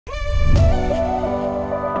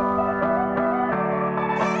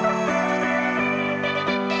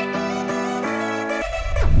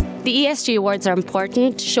The ESG awards are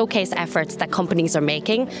important to showcase efforts that companies are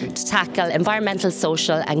making to tackle environmental,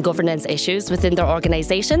 social and governance issues within their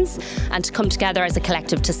organisations and to come together as a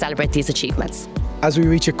collective to celebrate these achievements. As we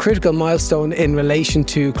reach a critical milestone in relation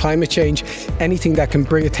to climate change, anything that can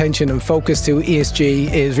bring attention and focus to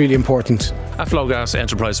ESG is really important. At Flowgas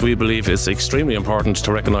Enterprise, we believe it's extremely important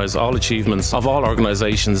to recognise all achievements of all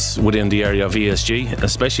organisations within the area of ESG,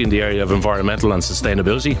 especially in the area of environmental and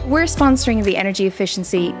sustainability. We're sponsoring the Energy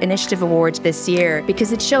Efficiency Initiative Award this year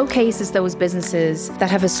because it showcases those businesses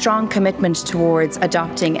that have a strong commitment towards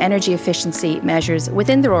adopting energy efficiency measures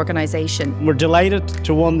within their organisation. We're delighted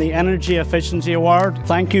to win the Energy Efficiency Award.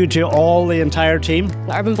 Thank you to all the entire team.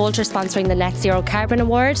 Urban Bolt are sponsoring the Net Zero Carbon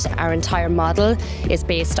Award. Our entire model is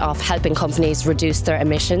based off helping companies reduce their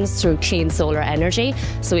emissions through clean solar energy,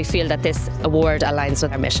 so we feel that this award aligns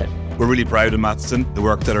with our mission. We're really proud of Matheson, the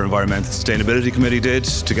work that our Environmental Sustainability Committee did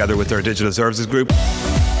together with our Digital Services Group.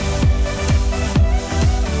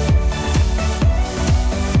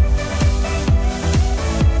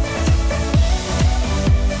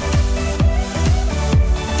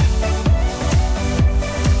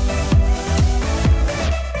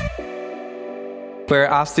 We're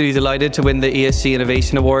absolutely delighted to win the ESG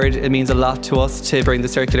Innovation Award. It means a lot to us to bring the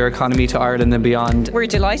circular economy to Ireland and beyond. We're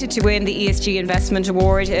delighted to win the ESG Investment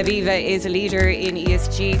Award. Aviva is a leader in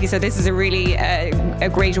ESG, so this is a really a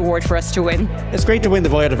great award for us to win. It's great to win the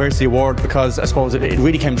Biodiversity Award because I suppose it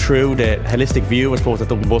really came through the holistic view, I suppose, that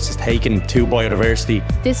Dublin Bus has taken to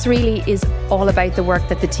biodiversity. This really is all about the work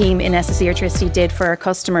that the team in SSE Electricity did for our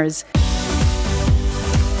customers.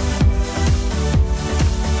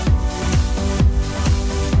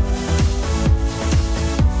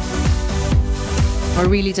 We're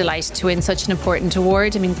really delighted to win such an important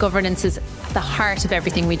award. I mean, governance is at the heart of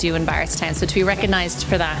everything we do in Barristown, so to be recognised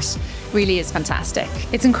for that really is fantastic.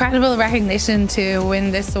 It's incredible recognition to win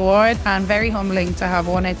this award and very humbling to have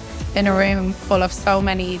won it in a room full of so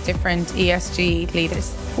many different ESG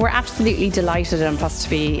leaders. We're absolutely delighted and plus to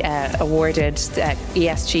be awarded the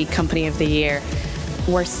ESG Company of the Year.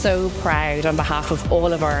 We're so proud on behalf of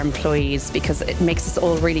all of our employees because it makes us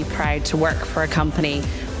all really proud to work for a company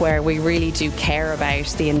where we really do care about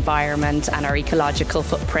the environment and our ecological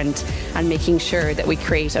footprint and making sure that we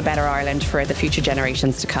create a better Ireland for the future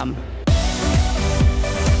generations to come.